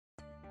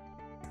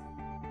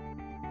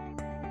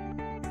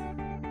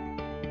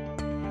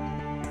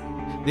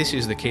This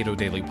is the Cato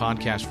Daily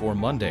Podcast for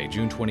Monday,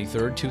 June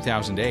 23rd,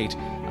 2008.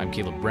 I'm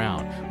Caleb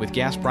Brown. With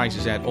gas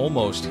prices at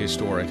almost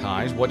historic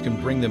highs, what can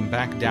bring them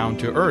back down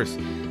to earth?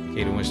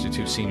 Cato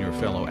Institute Senior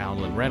Fellow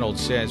Alan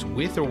Reynolds says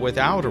with or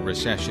without a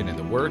recession in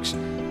the works,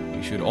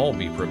 we should all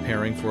be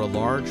preparing for a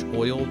large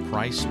oil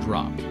price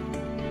drop.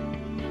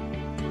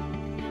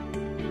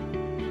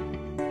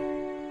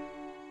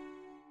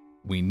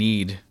 We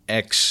need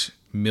X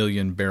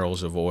million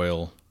barrels of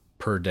oil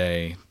per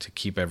day to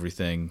keep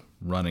everything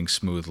running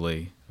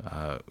smoothly.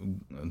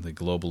 The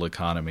global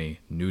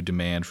economy, new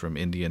demand from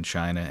India and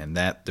China, and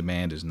that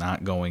demand is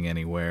not going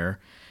anywhere.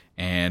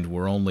 And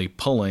we're only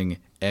pulling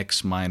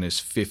X minus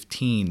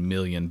 15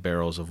 million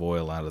barrels of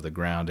oil out of the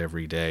ground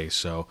every day.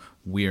 So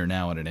we are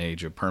now in an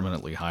age of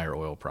permanently higher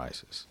oil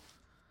prices.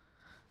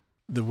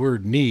 The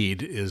word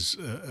need is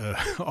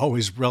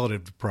always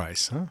relative to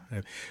price. Huh?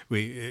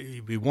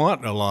 We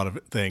want a lot of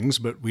things,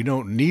 but we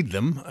don't need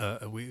them.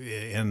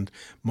 And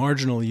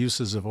marginal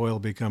uses of oil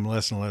become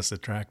less and less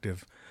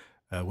attractive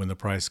when the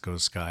price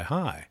goes sky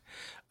high.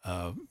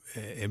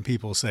 And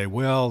people say,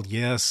 well,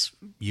 yes,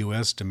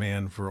 U.S.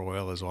 demand for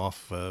oil is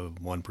off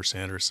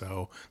 1% or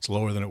so. It's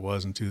lower than it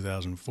was in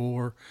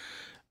 2004.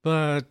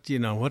 But,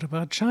 what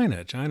about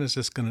China? China's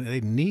just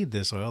they need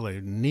this oil. They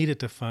need it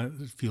to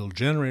fuel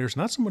generators,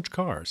 not so much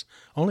cars.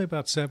 Only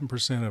about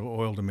 7% of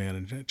oil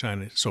demand in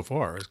China so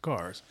far is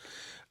cars.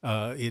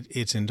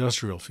 It's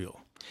industrial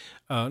fuel.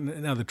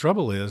 Now, the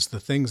trouble is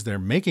the things they're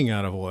making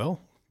out of oil,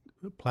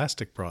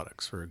 plastic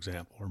products, for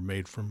example, are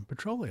made from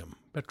petroleum,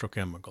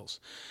 petrochemicals.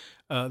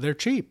 They're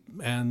cheap,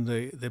 and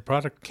the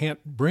product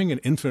can't bring an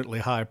infinitely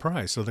high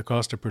price, so the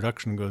cost of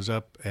production goes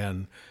up,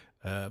 and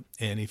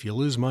if you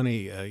lose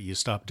money, you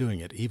stop doing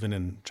it, even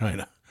in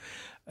China.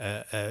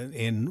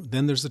 And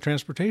then there's the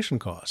transportation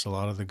costs. A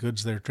lot of the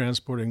goods they're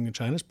transporting in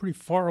China is pretty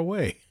far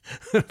away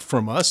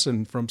from us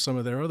and from some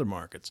of their other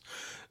markets.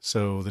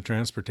 So the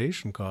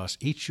transportation costs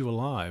eat you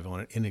alive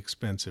on an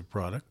inexpensive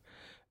product.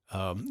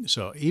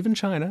 So even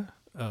China,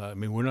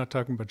 we're not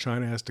talking about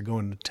China has to go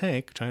in the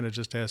tank. China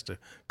just has to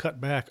cut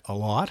back a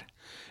lot.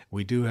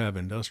 We do have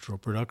industrial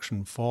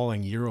production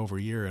falling year over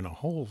year in a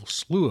whole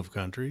slew of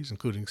countries,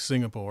 including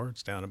Singapore.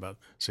 It's down about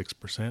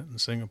 6% in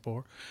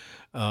Singapore.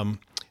 As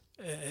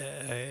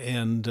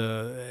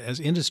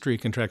industry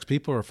contracts,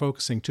 people are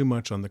focusing too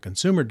much on the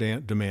consumer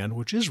demand,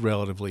 which is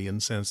relatively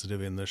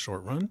insensitive in the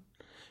short run.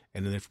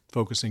 And they're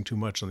focusing too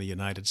much on the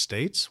United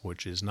States,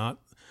 which is not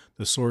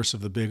the source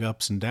of the big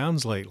ups and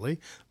downs lately.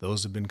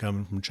 Those have been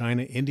coming from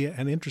China, India,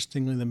 and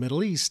interestingly, the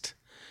Middle East.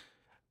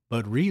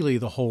 But really,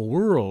 the whole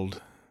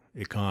world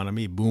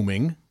economy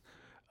booming.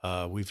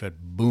 We've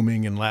had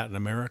booming in Latin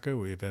America.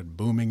 We've had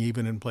booming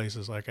even in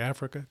places like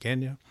Africa,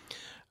 Kenya,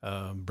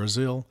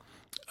 Brazil,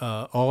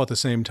 all at the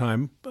same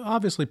time,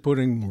 obviously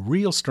putting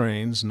real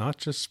strains, not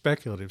just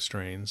speculative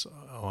strains,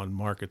 on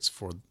markets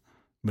for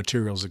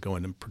materials that go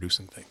into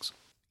producing things.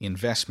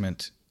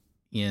 Investment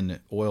in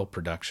oil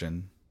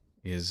production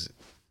is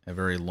a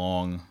very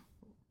long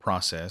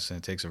process, and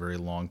it takes a very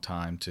long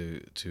time to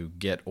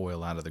get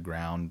oil out of the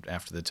ground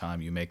after the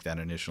time you make that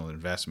initial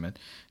investment.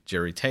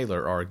 Jerry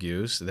Taylor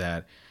argues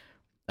that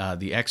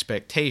the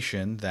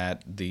expectation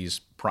that these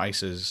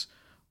prices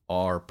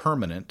are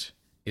permanent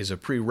is a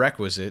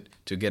prerequisite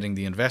to getting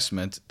the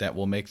investment that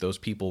will make those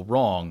people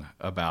wrong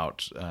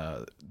about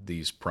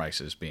these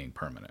prices being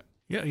permanent.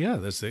 Yeah,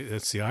 that's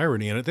the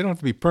irony in it. They don't have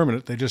to be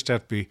permanent. They just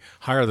have to be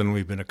higher than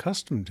we've been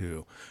accustomed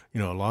to. A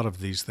lot of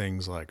these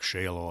things like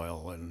shale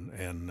oil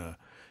and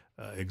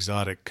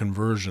exotic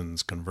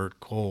conversions convert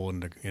coal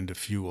into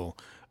fuel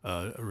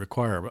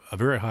require a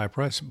very high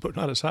price, but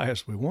not as high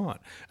as we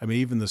want.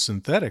 Even the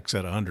synthetics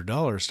at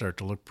 $100 start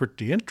to look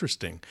pretty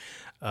interesting.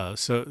 The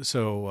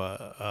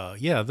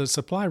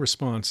supply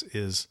response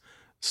is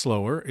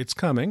slower. It's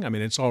coming.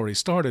 It's already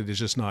started. It's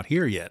just not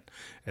here yet.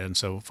 And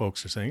so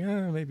folks are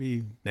saying,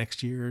 maybe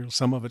next year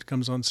some of it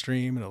comes on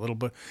stream and a little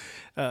bit.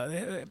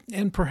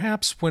 And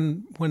perhaps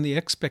when the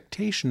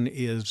expectation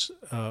is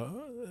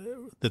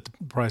that the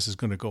price is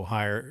going to go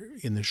higher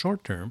in the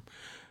short term,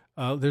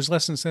 there's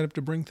less incentive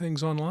to bring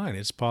things online.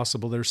 It's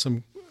possible there's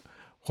some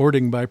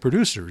hoarding by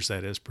producers.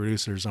 That is,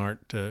 producers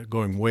aren't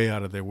going way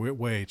out of their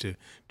way to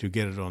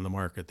get it on the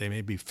market. They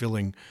may be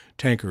filling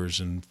tankers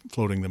and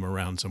floating them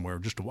around somewhere.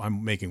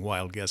 I'm making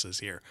wild guesses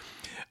here.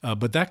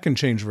 But that can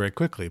change very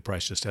quickly. The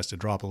price just has to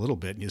drop a little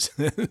bit,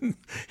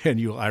 and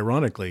you'll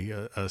ironically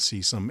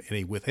see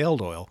any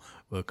withheld oil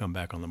will come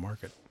back on the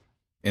market.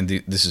 And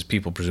this is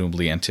people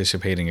presumably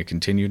anticipating a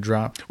continued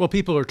drop? Well,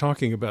 people are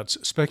talking about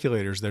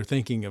speculators. They're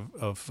thinking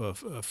of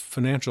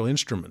financial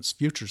instruments,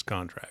 futures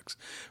contracts,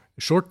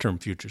 short-term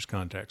futures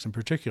contracts in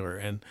particular.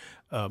 And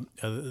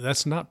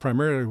that's not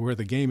primarily where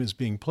the game is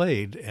being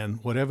played.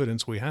 And what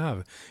evidence we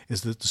have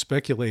is that the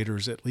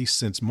speculators, at least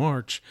since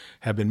March,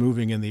 have been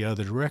moving in the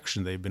other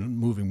direction. They've been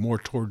moving more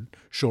toward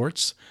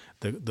shorts.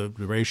 The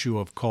ratio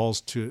of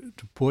calls to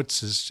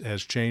puts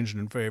has changed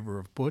in favor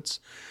of puts.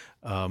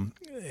 And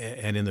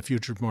in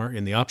the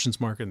in the options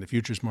market and the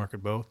futures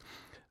market both.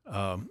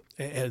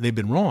 They've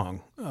been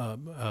wrong.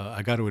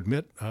 I got to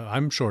admit,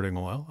 I'm shorting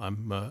oil.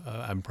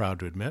 I'm proud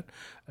to admit,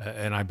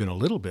 and I've been a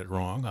little bit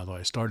wrong. Although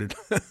I started,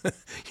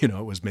 it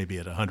was maybe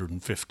at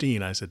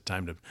 115. I said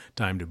time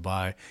to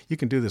buy. You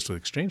can do this with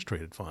exchange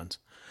traded funds.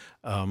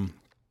 But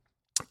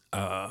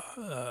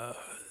there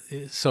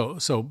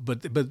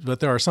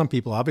are some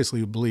people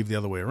obviously who believe the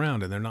other way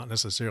around, and they're not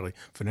necessarily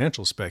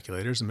financial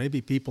speculators, and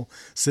maybe people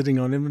sitting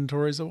on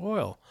inventories of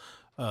oil.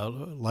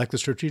 Like the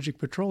Strategic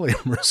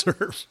Petroleum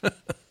Reserve,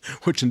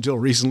 which until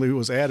recently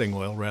was adding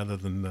oil rather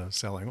than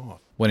selling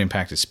off. What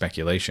impact is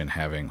speculation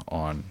having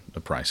on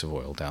the price of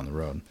oil down the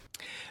road?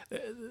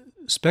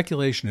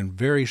 Speculation in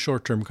very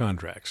short-term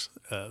contracts,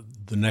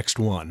 the next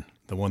one,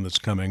 the one that's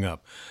coming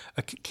up,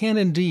 can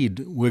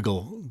indeed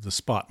wiggle the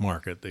spot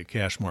market, the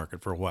cash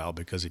market, for a while,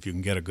 because if you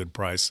can get a good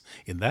price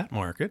in that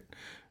market,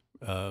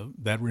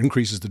 that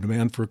increases the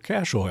demand for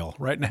cash oil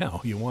right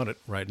now. You want it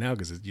right now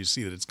because you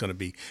see that it's going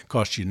to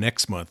cost you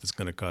next month. It's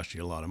going to cost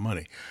you a lot of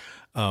money.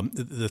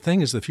 The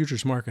thing is, the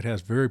futures market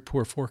has very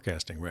poor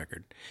forecasting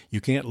record.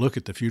 You can't look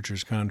at the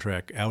futures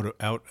contract out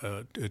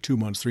 2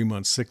 months, 3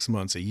 months, 6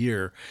 months, a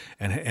year,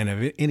 and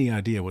have any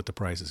idea what the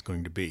price is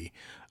going to be,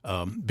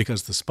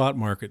 because the spot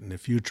market and the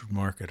future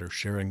market are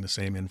sharing the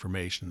same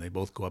information. They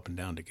both go up and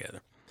down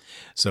together.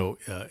 So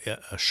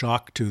a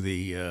shock to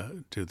the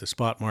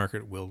spot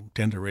market will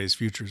tend to raise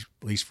futures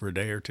at least for a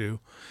day or two,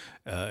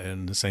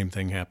 and the same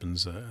thing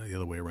happens the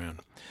other way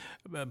around.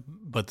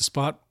 But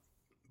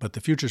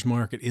the futures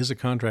market is a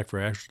contract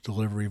for actual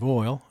delivery of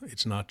oil.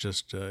 It's not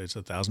just it's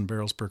 1,000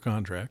 barrels per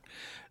contract.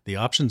 The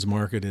options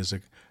market is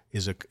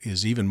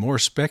even more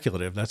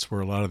speculative. That's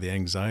where a lot of the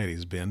anxiety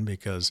has been,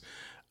 because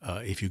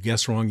if you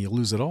guess wrong, you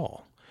lose it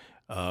all.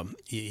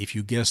 If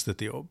you guess that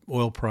the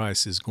oil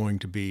price is going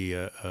to be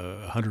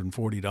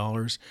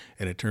 $140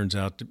 and it turns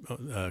out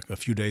a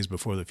few days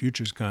before the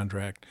futures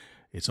contract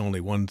it's only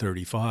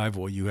 $135,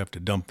 well, you have to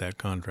dump that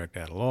contract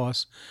at a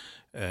loss,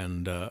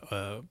 and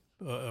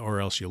or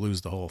else you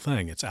lose the whole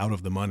thing. It's out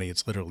of the money.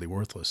 It's literally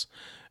worthless.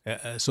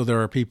 So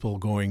there are people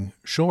going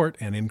short,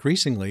 and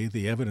increasingly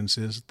the evidence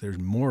is there's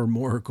more and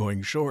more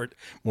going short,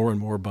 more and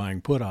more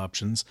buying put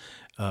options,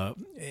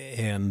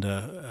 and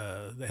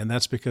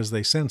that's because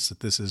they sense that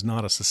this is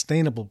not a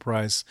sustainable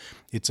price.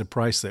 It's a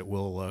price that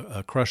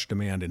will crush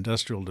demand,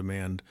 industrial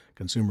demand,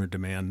 consumer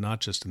demand, not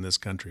just in this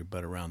country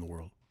but around the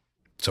world.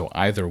 So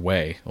either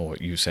way,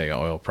 you say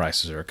oil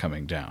prices are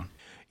coming down.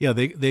 Yeah,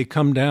 they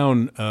come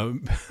down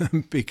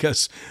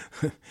because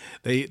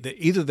they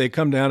either they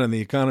come down and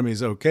the economy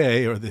is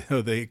okay, or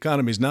the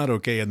economy is not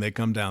okay and they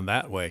come down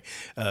that way.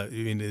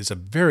 It's a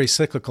very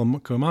cyclical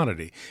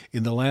commodity.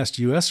 In the last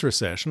U.S.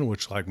 recession,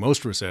 which, like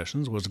most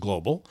recessions, was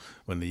global,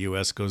 when the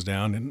U.S. goes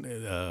down,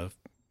 and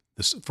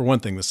for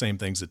one thing, the same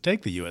things that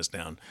take the U.S.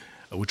 down,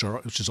 which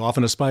is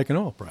often a spike in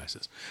oil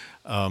prices.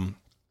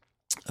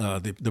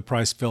 The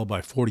price fell by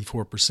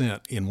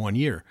 44% in 1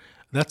 year.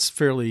 That's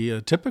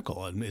fairly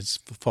typical, and it's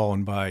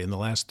fallen by, in the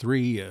last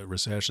three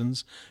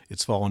recessions,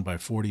 it's fallen by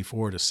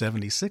 44 to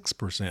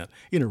 76%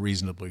 in a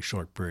reasonably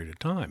short period of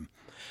time.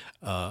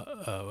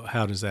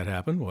 How does that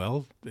happen?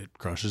 Well, it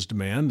crushes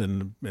demand,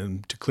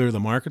 and to clear the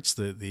markets,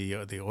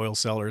 the oil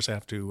sellers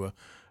have to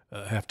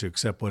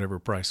accept whatever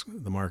price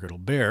the market will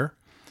bear.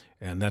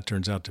 And that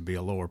turns out to be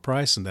a lower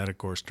price, and that, of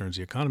course, turns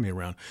the economy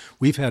around.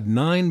 We've had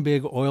 9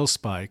 big oil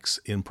spikes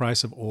in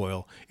price of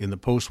oil in the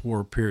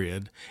post-war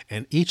period,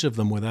 and each of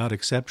them, without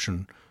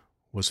exception,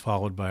 was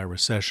followed by a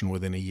recession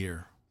within a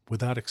year,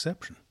 without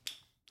exception.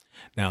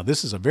 Now,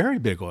 this is a very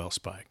big oil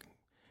spike,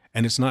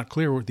 and it's not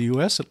clear what the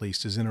U.S., at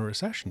least, is in a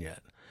recession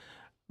yet.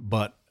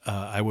 But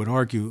I would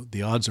argue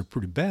the odds are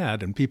pretty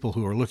bad, and people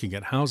who are looking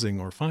at housing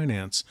or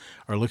finance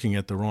are looking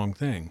at the wrong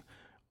thing.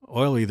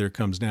 Oil either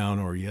comes down,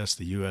 or yes,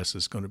 the U.S.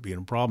 is going to be in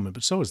a problem,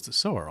 but so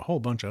are a whole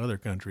bunch of other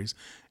countries,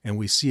 and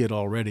we see it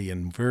already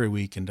in very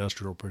weak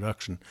industrial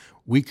production,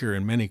 weaker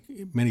in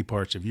many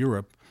parts of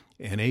Europe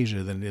and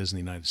Asia than it is in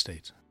the United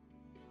States.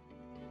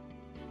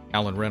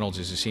 Alan Reynolds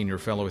is a senior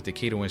fellow at the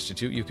Cato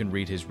Institute. You can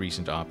read his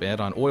recent op-ed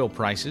on oil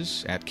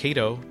prices at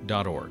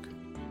cato.org.